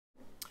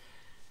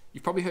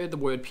You've probably heard the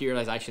word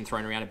periodization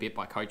thrown around a bit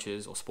by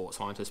coaches or sports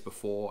scientists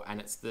before, and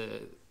it's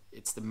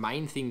the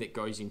main thing that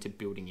goes into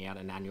building out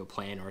an annual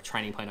plan or a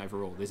training plan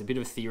overall. There's a bit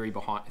of theory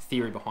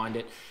behind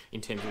it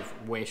in terms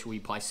of where should we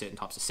place certain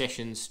types of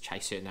sessions,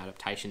 chase certain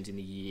adaptations in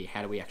the year,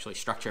 how do we actually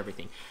structure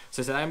everything.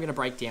 So today I'm going to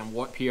break down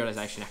what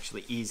periodization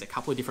actually is, a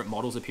couple of different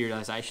models of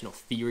periodization or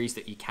theories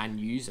that you can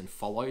use and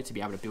follow to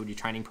be able to build your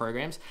training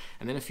programs,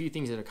 and then a few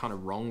things that are kind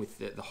of wrong with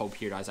the whole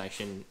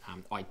periodization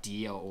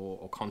idea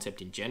or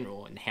concept in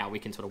general, and how we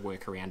can sort of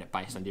work around it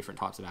based on different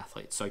types of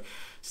athletes. So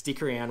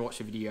stick around, watch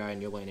the video,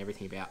 and you'll learn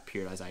everything about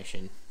periodization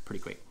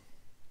pretty quick.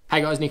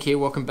 Hey guys, Nick here.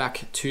 Welcome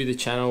back to the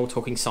channel,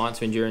 talking science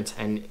of endurance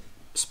and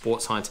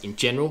sports science in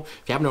general.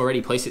 If you haven't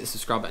already, please hit the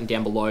subscribe button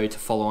down below to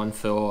follow on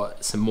for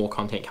some more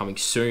content coming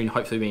soon.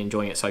 Hopefully you've been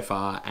enjoying it so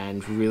far,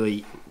 and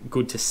really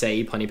good to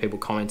see plenty of people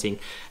commenting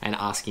and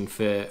asking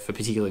for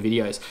particular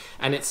videos.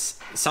 And it's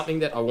something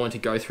that I want to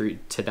go through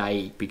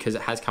today because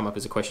it has come up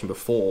as a question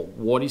before.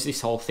 What is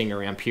this whole thing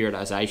around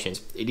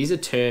periodizations? It is a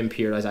term,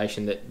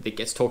 periodization, that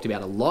gets talked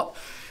about a lot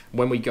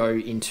when we go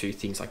into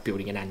things like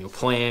building an annual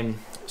plan,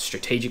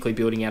 strategically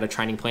building out a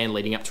training plan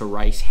leading up to a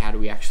race. How do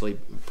we actually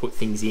put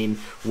things in?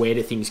 Where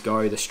do things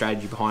go? The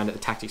strategy behind it, the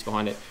tactics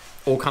behind it,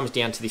 all comes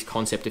down to this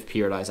concept of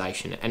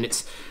periodization. And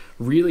it's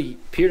really,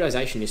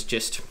 periodization is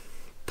just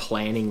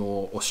planning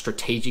or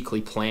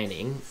strategically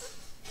planning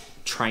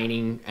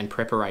training and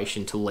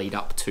preparation to lead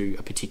up to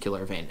a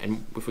particular event.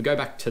 And if we go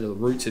back to the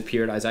roots of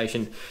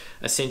periodization,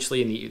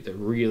 essentially in the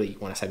really,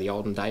 when I say the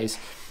olden days,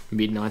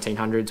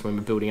 mid-1900s, when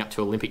we're building up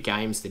to Olympic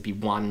Games, there'd be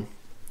one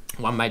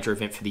major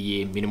event for the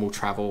year, minimal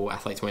travel,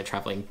 athletes weren't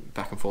traveling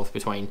back and forth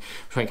between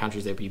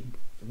countries, there'd be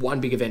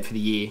one big event for the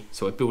year,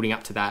 so we're building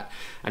up to that.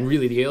 And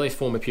really the earliest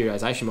form of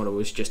periodization model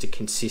was just a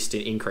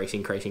consistent increase. We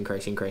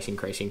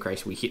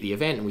hit the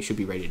event and we should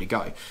be ready to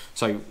go.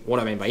 So what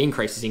I mean by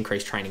increase is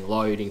increased training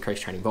load,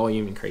 increased training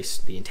volume, increase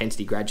the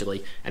intensity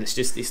gradually, and it's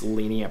just this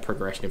linear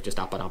progression of just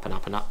up and up and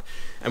up and up.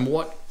 And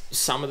what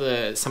some of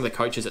the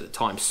coaches at the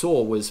time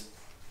saw was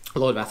a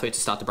lot of athletes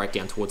start to break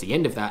down towards the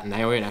end of that, and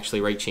they weren't actually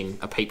reaching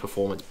a peak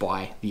performance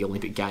by the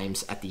Olympic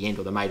Games at the end,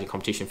 or the major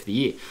competition for the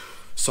year.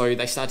 So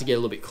they start to get a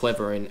little bit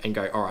clever and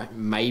go, all right,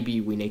 maybe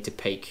we need to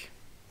peak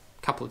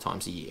a couple of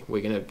times a year.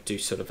 We're going to do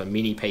sort of a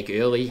mini peak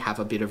early, have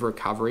a bit of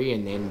recovery,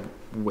 and then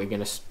we're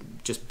going to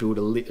just build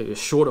a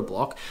shorter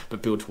block,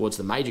 but build towards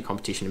the major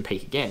competition and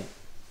peak again.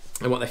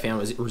 And what they found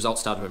was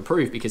results started to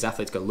improve because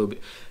athletes got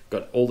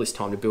all this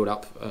time to build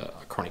up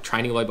a chronic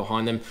training load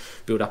behind them,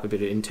 build up a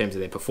bit in terms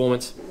of their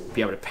performance,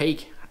 be able to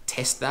peak,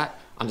 test that,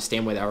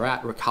 understand where they were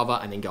at, recover,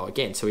 and then go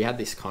again. So we had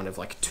this kind of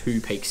like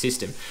two-peak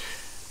system.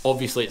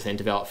 Obviously, it's then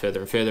developed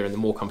further and further, and the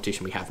more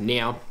competition we have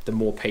now, the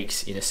more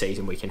peaks in a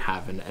season we can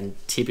have. And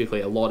typically,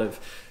 a lot of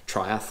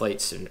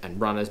triathletes and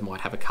runners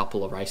might have a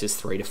couple of races,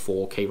 3 to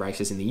 4 key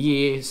races in the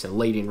year, so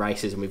lead-in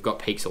races, and we've got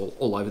peaks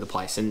all over the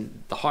place.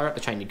 And the higher up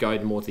the chain you go,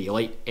 the more to the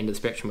elite end of the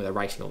spectrum where they're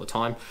racing all the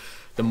time,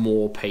 the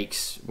more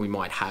peaks we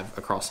might have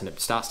across, and it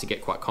starts to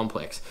get quite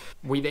complex.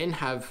 We then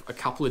have a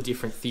couple of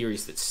different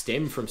theories that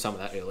stem from some of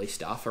that early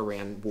stuff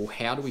around, well,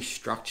 how do we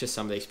structure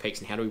some of these peaks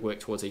and how do we work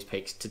towards these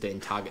peaks to then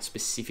target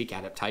specific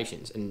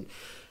adaptations? And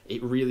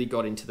it really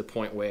got into the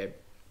point where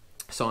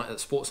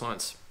sports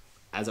science,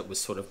 as it was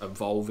sort of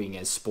evolving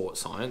as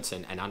sports science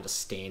and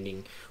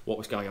understanding what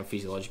was going on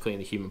physiologically in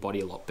the human body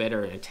a lot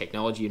better, and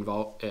technology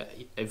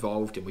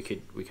evolved and we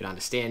could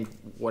understand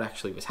what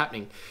actually was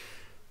happening,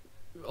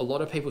 a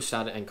lot of people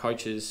started, and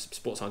coaches,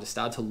 sports scientists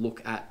started to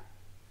look at,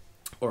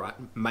 all right,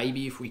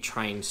 maybe if we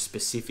train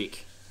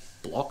specific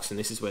blocks, and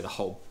this is where the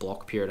whole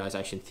block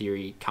periodization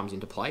theory comes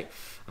into play,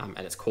 and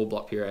it's called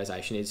block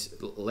periodization, is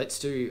let's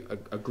do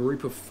a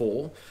group of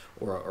 4,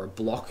 or a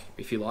block,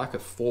 if you like,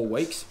 of 4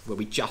 weeks where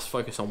we just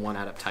focus on one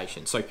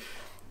adaptation. So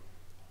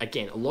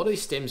again, a lot of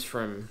this stems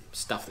from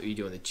stuff that you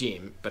do in the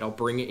gym, but I'll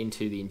bring it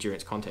into the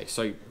endurance context.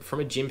 So from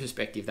a gym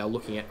perspective, they're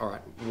looking at, all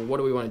right, well, what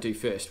do we want to do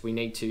first? We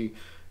need to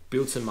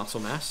build some muscle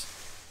mass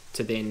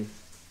to then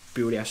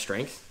build our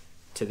strength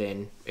to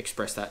then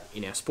express that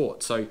in our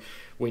sport. So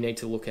we need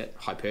to look at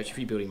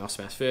hypertrophy, building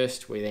muscle mass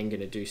first. We're then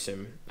going to do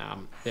some,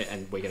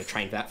 and we're going to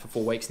train that for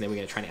 4 weeks, and then we're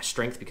going to train our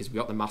strength because we've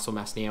got the muscle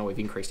mass now, we've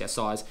increased our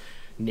size.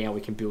 Now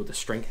we can build the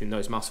strength in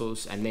those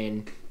muscles, and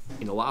then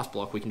in the last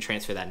block, we can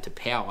transfer that into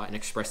power and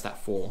express that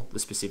for the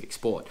specific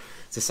sport.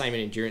 It's the same in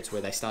endurance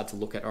where they start to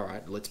look at, all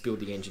right, let's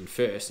build the engine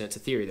first. And it's a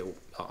theory that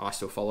I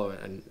still follow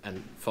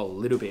and follow a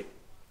little bit,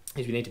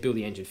 is we need to build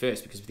the engine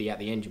first, because without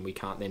the engine, we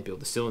can't then build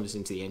the cylinders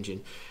into the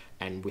engine.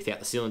 And without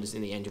the cylinders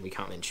in the engine, we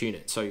can't then tune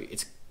it. So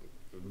it's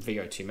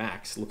VO2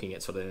 max, looking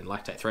at sort of the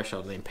lactate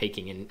threshold and then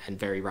peaking and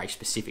very race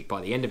specific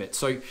by the end of it.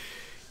 So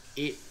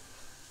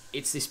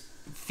it's this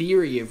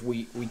theory of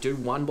we do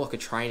one block of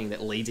training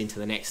that leads into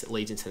the next,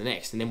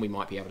 and then we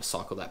might be able to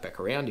cycle that back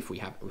around if we're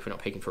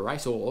not peaking for a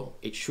race, or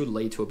it should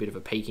lead to a bit of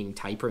a peaking,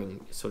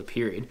 tapering sort of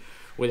period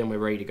where then we're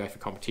ready to go for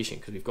competition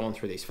because we've gone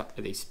through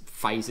these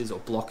phases or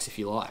blocks, if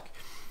you like.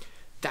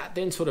 That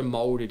then sort of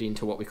molded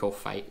into what we call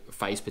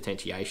phase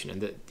potentiation,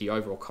 and the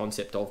overall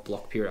concept of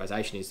block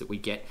periodization is that we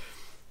get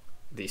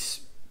this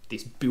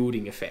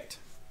building effect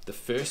the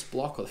first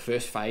block or the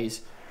first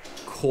phase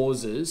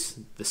causes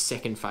the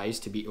second phase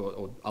to be,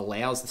 or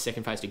allows the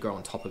second phase to grow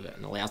on top of it,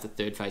 and allows the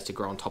third phase to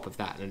grow on top of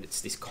that, and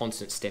it's this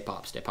constant step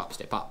up, step up,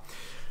 step up.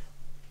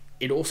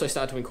 It also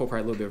started to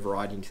incorporate a little bit of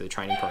variety into the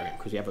training program,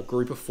 because we have a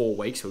group of 4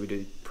 weeks where we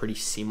do pretty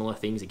similar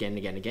things again and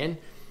again and again.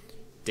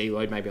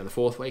 Deload maybe on the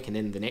 4th week, and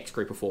then the next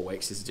group of 4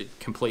 weeks is a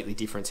completely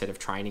different set of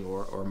training,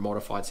 or a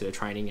modified set of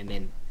training, and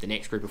then the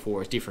next group of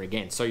 4 is different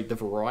again. So the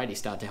variety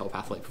started to help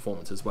athlete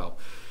performance as well.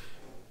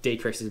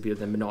 Decreases a bit of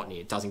the monotony.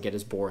 It doesn't get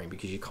as boring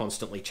because you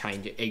constantly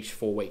change it. Each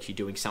 4 weeks you're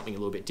doing something a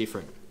little bit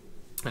different.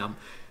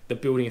 The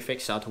building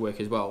effect started to work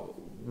as well.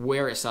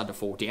 Where it started to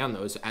fall down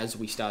though is as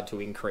we started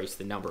to increase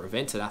the number of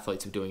events that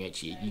athletes are doing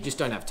each year, you just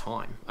don't have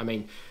time. I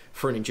mean,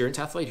 for an endurance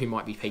athlete who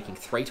might be peaking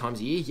 3 times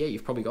a year, yeah,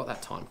 you've probably got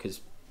that time,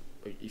 because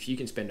if you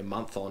can spend a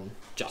month on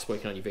just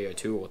working on your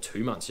VO2, or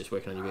 2 months just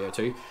working on your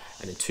VO2,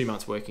 and then 2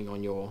 months working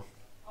on your,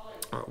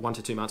 or 1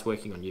 to 2 months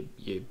working on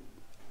your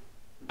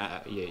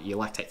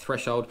lactate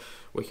threshold,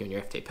 working on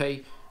your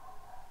FTP,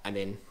 and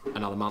then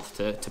another month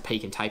to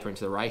peak and taper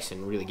into the race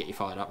and really get you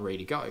fired up and ready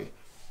to go.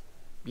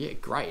 Yeah,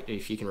 great.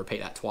 If you can repeat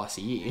that twice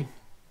a year,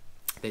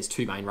 there's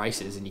 2 main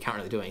races and you can't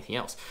really do anything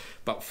else.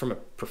 But from a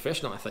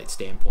professional athlete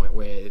standpoint,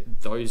 where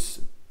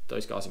those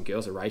guys and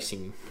girls are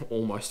racing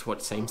almost what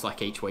it seems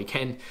like each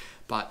weekend,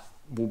 but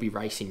will be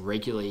racing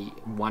regularly,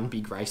 1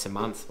 big race a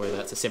month, whether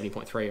that's a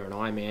 70.3 or an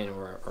Ironman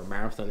or a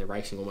marathon, they're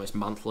racing almost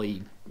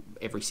monthly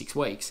every 6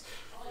 weeks.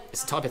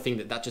 It's the type of thing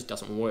that just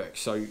doesn't work.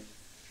 So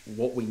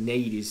what we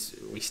need is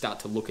we start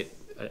to look at,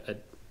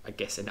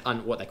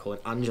 what they call an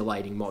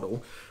undulating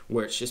model,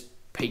 where it's just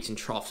peaks and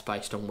troughs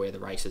based on where the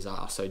races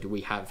are. So do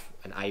we have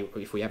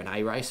if we have an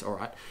A race, all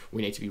right,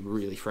 we need to be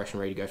really fresh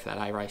and ready to go for that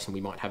A race, and we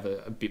might have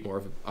a bit more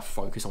of a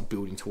focus on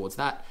building towards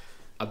that.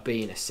 A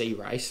B and a C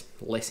race,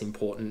 less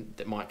important,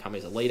 that might come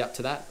as a lead up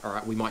to that. All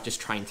right, we might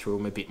just train through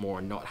them a bit more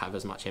and not have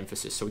as much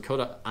emphasis. So we kind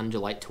of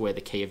undulate to where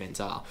the key events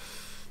are.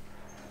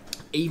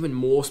 Even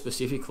more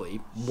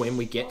specifically, when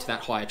we get to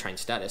that higher train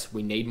status,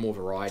 we need more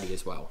variety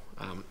as well.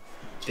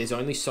 There's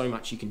only so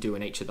much you can do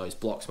in each of those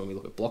blocks. When we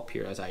look at block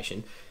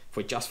periodization, if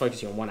we're just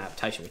focusing on one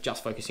adaptation, we're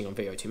just focusing on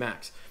VO2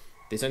 max,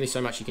 there's only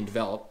so much you can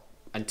develop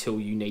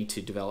until you need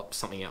to develop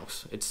something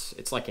else.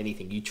 It's like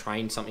anything. You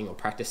train something or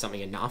practice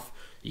something enough,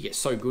 you get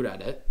so good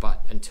at it,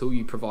 but until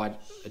you provide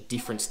a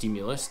different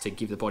stimulus to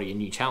give the body a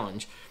new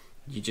challenge,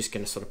 you're just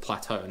going to sort of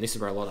plateau. And this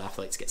is where a lot of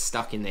athletes get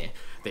stuck in their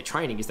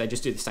training, is they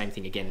just do the same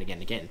thing again and again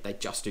and again. They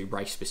just do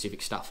race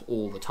specific stuff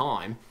all the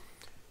time,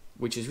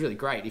 which is really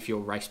great if you're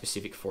race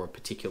specific for a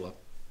particular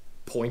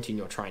point in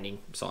your training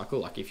cycle.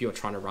 Like if you're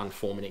trying to run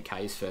 4-minute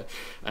Ks for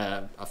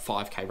a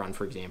 5K run,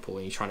 for example,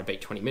 and you're trying to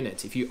beat 20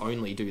 minutes, if you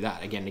only do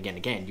that again and again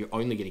and again, you're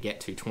only going to get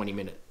to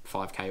 20-minute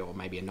 5K or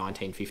maybe a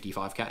 19:50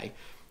 5K.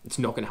 It's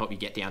not going to help you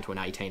get down to an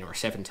 18 or a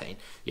 17.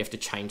 You have to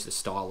change the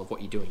style of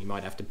what you're doing. You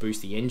might have to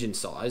boost the engine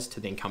size to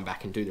then come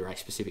back and do the race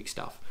specific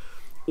stuff.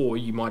 Or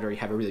you might already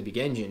have a really big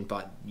engine,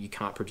 but you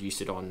can't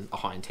produce it on a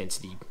high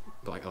intensity, you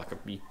got a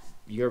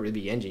really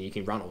big engine, you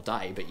can run all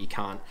day, but you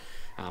can't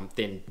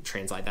then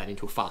translate that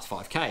into a fast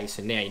 5K.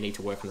 So now you need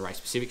to work on the race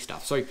specific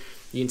stuff. So you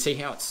can see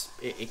how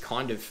it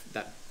kind of,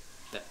 that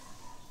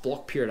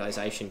block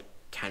periodization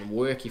can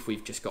work if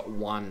we've just got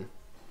one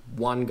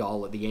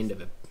goal at the end of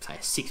a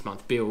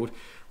 6-month build,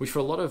 which for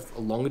a lot of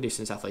longer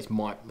distance athletes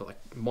might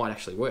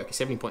actually work. A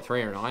 70.3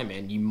 or an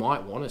Ironman, you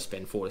might want to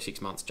spend 4 to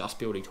 6 months just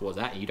building towards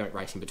that, and you don't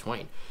race in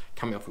between.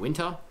 Coming off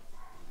winter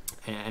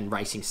and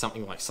racing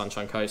something like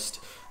Sunshine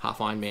Coast, Half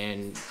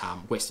Ironman,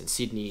 Western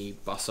Sydney,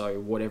 Busso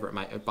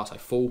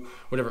Full,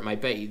 whatever it may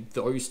be,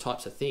 those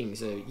types of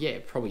things,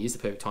 it probably is the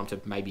perfect time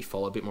to maybe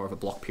follow a bit more of a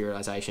block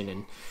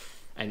periodization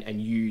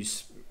and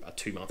use a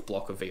 2-month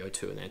block of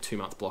VO2 and then a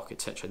 2-month block,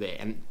 etc. there.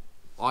 And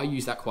I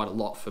use that quite a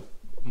lot for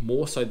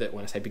more so that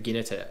when I say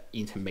beginner to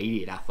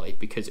intermediate athlete,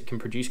 because it can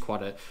produce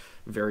quite a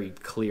very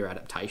clear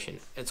adaptation.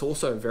 It's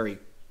also a very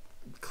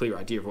clear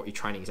idea of what your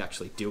training is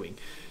actually doing.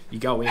 You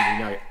go in, you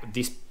know,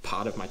 this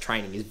part of my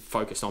training is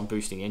focused on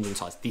boosting engine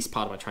size. This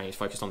part of my training is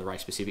focused on the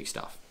race specific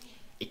stuff.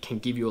 It can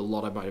give you a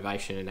lot of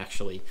motivation and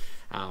actually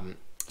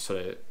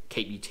sort of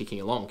keep you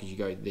ticking along, because you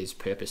go, there's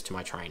purpose to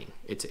my training.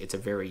 It's a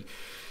very,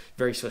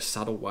 very sort of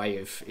subtle way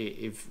of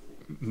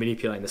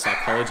manipulating the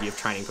psychology of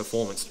training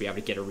performance to be able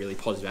to get a really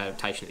positive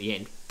adaptation at the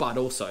end. But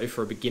also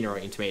for a beginner or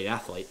intermediate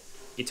athlete,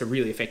 it's a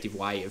really effective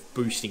way of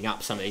boosting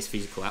up some of these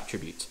physical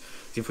attributes.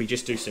 If we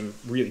just do some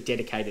really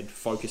dedicated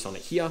focus on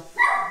it here,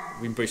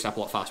 we can boost up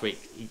a lot faster. We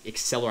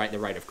accelerate the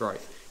rate of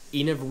growth.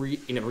 In a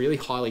really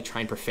highly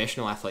trained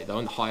professional athlete though,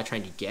 and the higher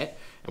trained you get,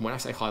 and when I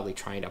say highly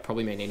trained, I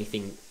probably mean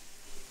anything,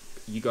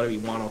 you got to be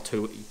one or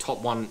two,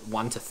 top one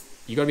to,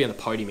 you got to be on the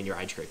podium in your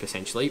age group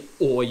essentially,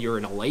 or you're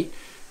an elite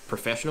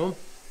professional.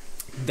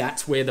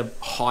 That's where the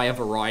higher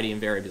variety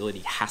and variability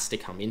has to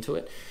come into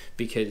it,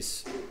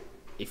 because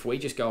if we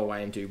just go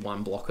away and do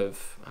one block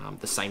of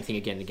the same thing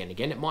again and again and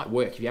again, it might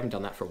work. If you haven't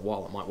done that for a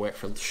while, it might work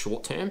for the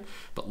short term,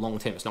 but long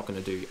term, it's not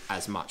going to do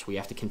as much. We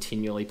have to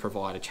continually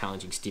provide a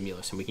challenging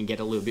stimulus, and we can get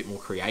a little bit more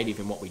creative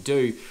in what we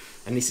do.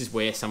 And this is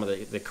where some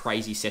of the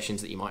crazy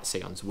sessions that you might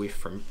see on Zwift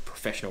from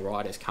professional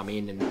riders come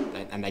in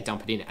and they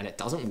dump it in, and it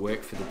doesn't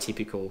work for the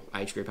typical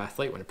age group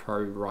athlete. When a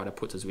pro rider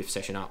puts a Zwift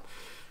session up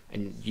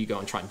and you go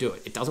and try and do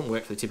it, it doesn't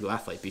work for the typical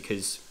athlete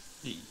because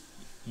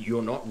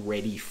you're not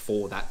ready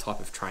for that type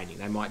of training.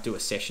 They might do a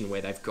session where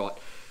they've got,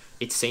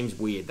 it seems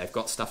weird, they've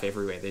got stuff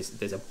everywhere.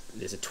 There's a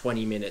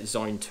 20-minute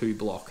zone 2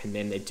 block, and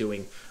then they're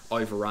doing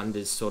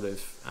over-unders sort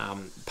of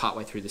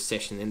partway through the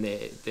session, and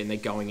then they're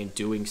going and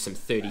doing some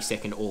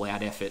 30-second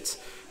all-out efforts,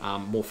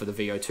 more for the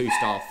VO2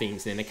 style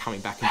things, and then they're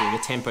coming back and doing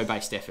a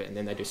tempo-based effort, and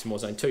then they do some more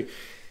zone 2.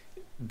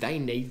 They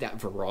need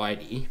that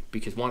variety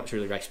because, one, it's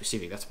really race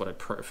specific. That's what a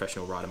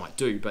professional rider might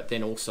do. But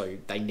then also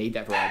they need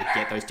that variety to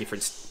get those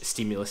different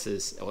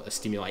stimuluses or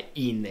stimuli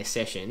in their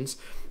sessions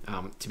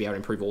to be able to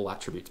improve all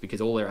attributes,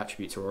 because all their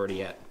attributes are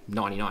already at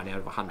 99 out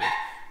of 100.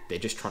 They're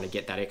just trying to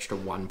get that extra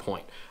 1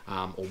 point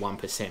or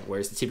 1%.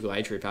 Whereas the typical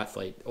age group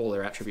athlete, all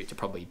their attributes are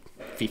probably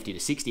 50 to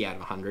 60 out of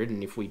 100.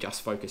 And if we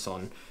just focus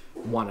on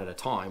one at a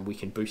time, we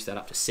can boost that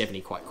up to 70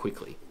 quite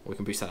quickly. We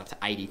can boost that up to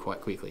 80 quite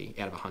quickly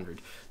out of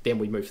 100. Then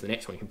we move to the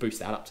next one, we can boost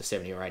that up to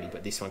 70 or 80,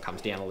 but this one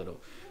comes down a little.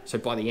 So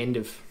by the end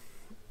of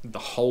the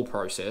whole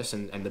process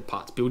and the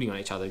parts building on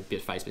each other, bit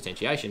of phase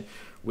potentiation,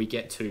 we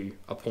get to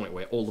a point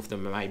where all of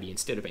them are maybe,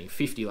 instead of being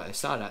 50 like they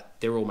started at,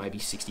 they're all maybe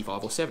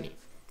 65 or 70.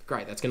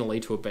 Great, that's going to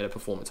lead to a better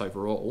performance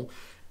overall.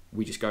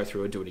 We just go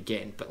through and do it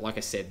again. But like I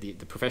said, the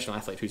professional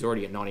athlete who's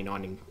already at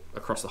 99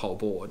 across the whole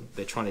board,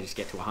 they're trying to just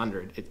get to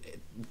 100.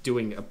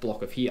 Doing a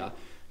block of here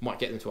might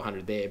get them to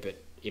 100 there,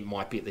 but it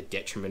might be at the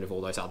detriment of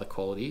all those other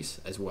qualities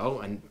as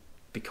well. And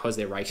because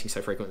they're racing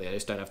so frequently, they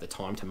just don't have the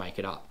time to make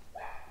it up.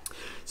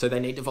 So they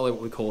need to follow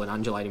what we call an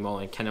undulating model,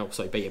 and can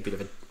also be a bit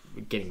of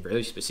a, getting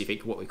really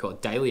specific, what we call a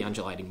daily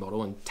undulating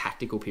model and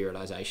tactical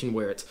periodization,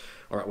 where it's,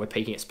 all right, we're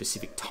peaking at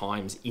specific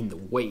times in the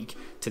week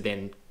to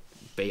then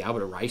be able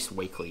to race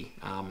weekly.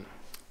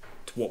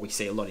 To what we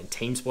see a lot in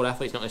team sport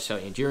athletes, not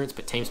necessarily endurance,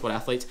 but team sport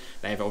athletes,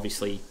 they have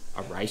obviously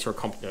a race or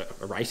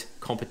a race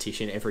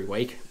competition every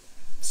week,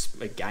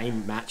 a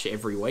game match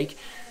every week.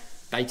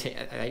 They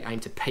aim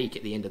to peak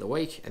at the end of the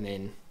week and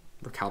then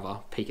recover,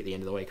 peak at the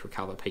end of the week,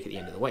 recover, peak at the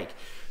end of the week.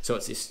 So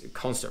it's this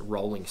constant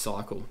rolling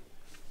cycle.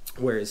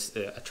 Whereas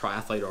a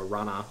triathlete or a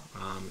runner,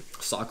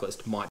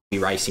 cyclist might be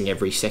racing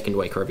every second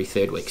week or every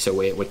third week. So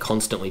we're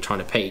constantly trying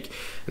to peak,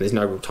 and there's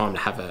no real time to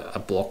have a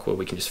block where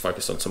we can just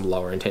focus on some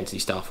lower intensity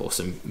stuff or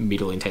some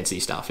middle intensity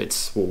stuff.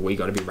 It's, well, we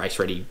got to be race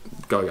ready,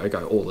 go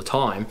all the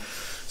time.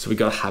 So we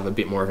got to have a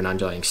bit more of an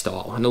undulating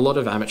style. And a lot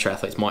of amateur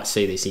athletes might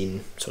see this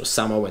in sort of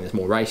summer when there's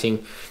more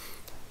racing,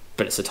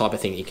 but it's the type of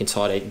thing that you can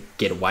try to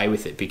get away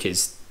with it,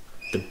 because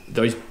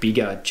those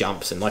bigger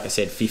jumps, and like I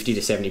said, 50 to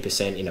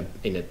 70%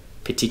 in a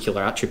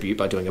particular attribute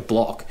by doing a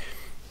block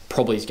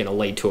probably is going to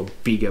lead to a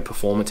bigger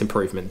performance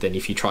improvement than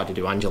if you tried to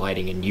do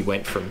undulating and you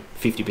went from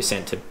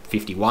 50% to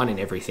 51 in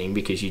everything,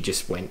 because you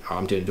just went, oh,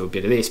 I'm going to do a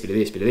bit of this, bit of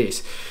this, bit of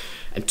this,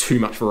 and too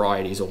much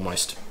variety is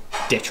almost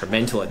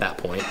detrimental at that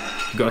point.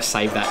 You've got to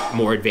save that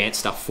more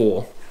advanced stuff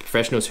for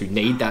professionals who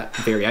need that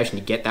variation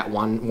to get that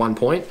one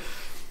point.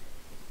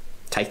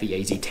 Take the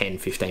easy 10,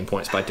 15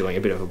 points by doing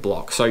a bit of a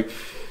block. So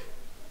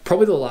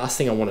probably the last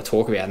thing I want to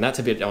talk about, and that's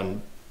a bit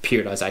on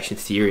periodization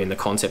theory and the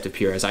concept of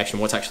periodization,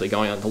 what's actually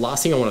going on. The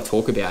last thing I want to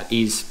talk about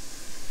is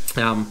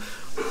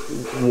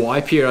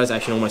why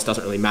periodization almost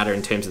doesn't really matter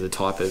in terms of the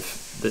type of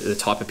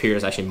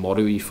periodization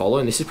model you follow.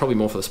 And this is probably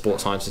more for the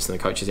sports scientists and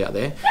the coaches out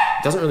there.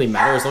 It doesn't really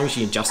matter as long as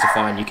you can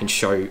justify and you can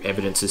show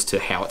evidence as to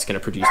how it's going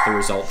to produce the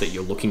result that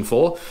you're looking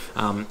for.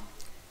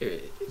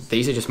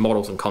 These are just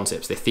models and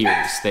concepts. They're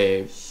theories.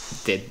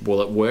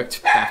 Well, it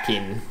worked back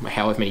in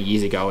however many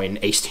years ago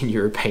in Eastern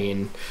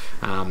European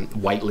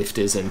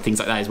weightlifters and things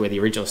like that is where the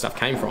original stuff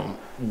came from.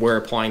 We're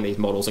applying these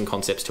models and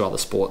concepts to other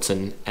sports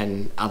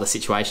and other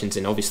situations,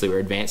 and obviously we're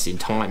advanced in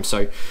time.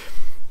 So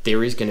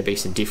there is going to be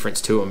some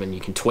difference to them, and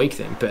you can tweak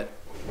them. But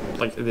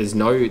like, there's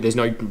no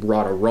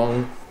right or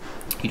wrong.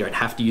 You don't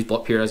have to use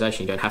block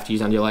periodization. You don't have to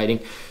use undulating.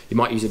 You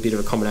might use a bit of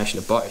a combination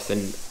of both.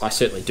 And I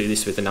certainly do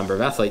this with a number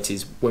of athletes,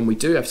 is when we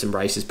do have some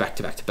races back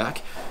to back to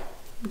back,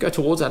 we go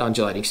towards that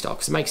undulating style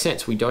because it makes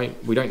sense. We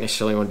don't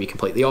necessarily want to be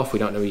completely off. We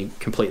don't want to be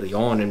completely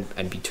on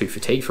and be too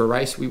fatigued for a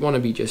race. We want to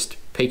be just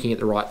peaking at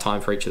the right time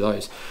for each of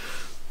those.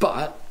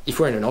 But if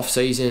we're in an off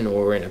season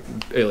or we're in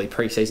an early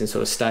pre-season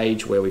sort of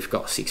stage where we've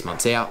got 6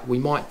 months out, we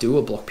might do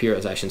a block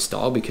periodization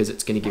style because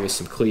it's going to give us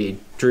some clear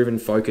driven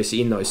focus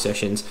in those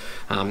sessions,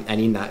 and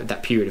in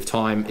that period of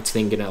time, it's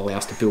then going to allow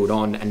us to build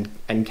on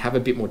and have a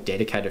bit more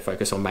dedicated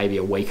focus on maybe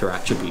a weaker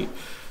attribute.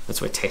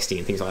 That's where testing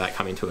and things like that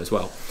come into as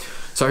well.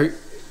 So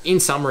in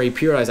summary,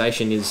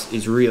 periodization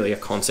is really a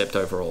concept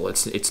overall.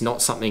 It's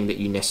not something that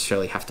you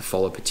necessarily have to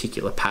follow a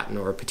particular pattern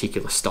or a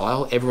particular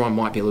style. Everyone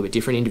might be a little bit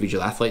different.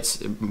 Individual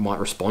athletes might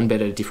respond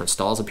better to different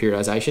styles of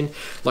periodization.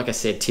 Like I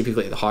said,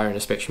 typically at the higher end of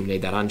the spectrum, you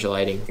need that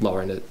undulating.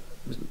 Lower end of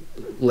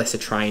lesser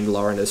trained,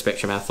 lower end of the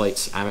spectrum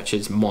athletes,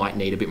 amateurs, might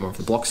need a bit more of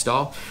the block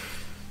style.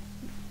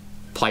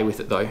 Play with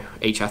it though.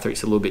 Each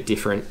athlete's a little bit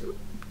different.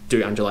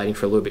 Do undulating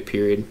for a little bit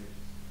period,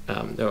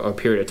 or a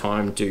period of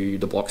time. Do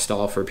the block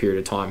style for a period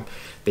of time.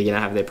 They're going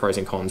to have their pros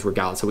and cons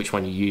regardless of which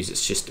one you use.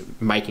 It's just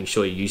making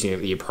sure you're using it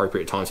at the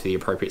appropriate times for the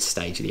appropriate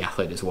stage of the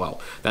athlete as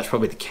well. That's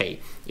probably the key.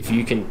 If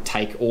you can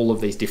take all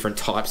of these different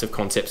types of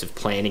concepts of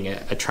planning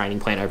a training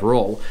plan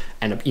overall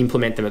and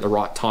implement them at the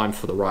right time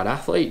for the right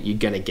athlete, you're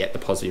going to get the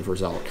positive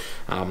result.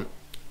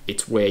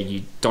 It's where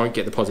you don't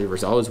get the positive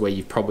result is where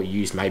you've probably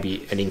used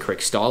maybe an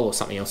incorrect style or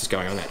something else is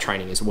going on in that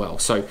training as well.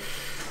 So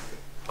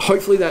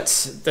hopefully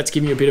that's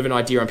giving you a bit of an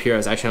idea on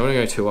periodization. I don't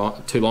want to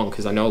go too long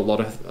because I know a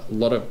lot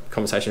of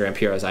conversation around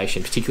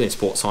periodization, particularly in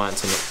sports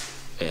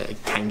science, and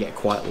it can get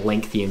quite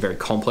lengthy and very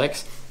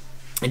complex.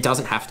 It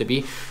doesn't have to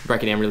be.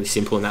 Break it down really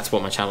simple, and that's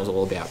what my channel is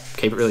all about.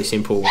 Keep it really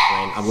simple.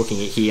 And I'm looking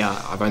at here,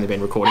 I've only been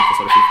recording for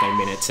sort of 15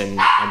 minutes, and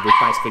we've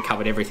basically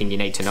covered everything you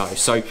need to know.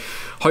 So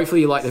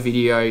hopefully you like the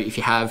video. If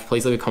you have,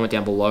 please leave a comment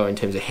down below in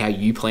terms of how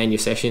you plan your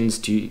sessions,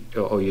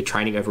 or your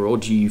training overall.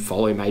 Do you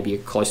follow maybe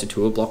closer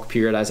to a block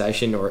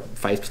periodization or a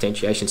phase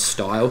potentiation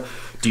style?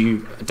 Do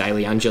you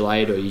daily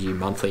undulate, or you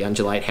monthly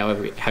undulate,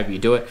 however you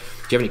do it?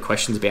 Do you have any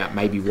questions about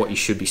maybe what you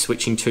should be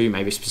switching to,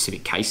 maybe a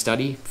specific case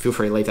study? Feel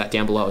free to leave that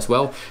down below as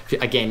well.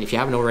 Again, if you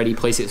haven't already,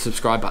 please hit the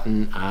subscribe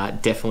button.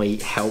 Definitely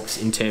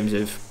helps in terms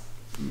of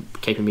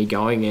keeping me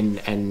going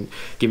and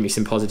giving me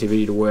some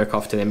positivity to work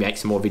off to then make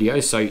some more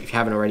videos. So if you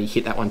haven't already,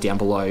 hit that one down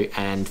below.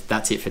 And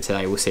that's it for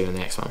today. We'll see you in the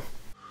next one.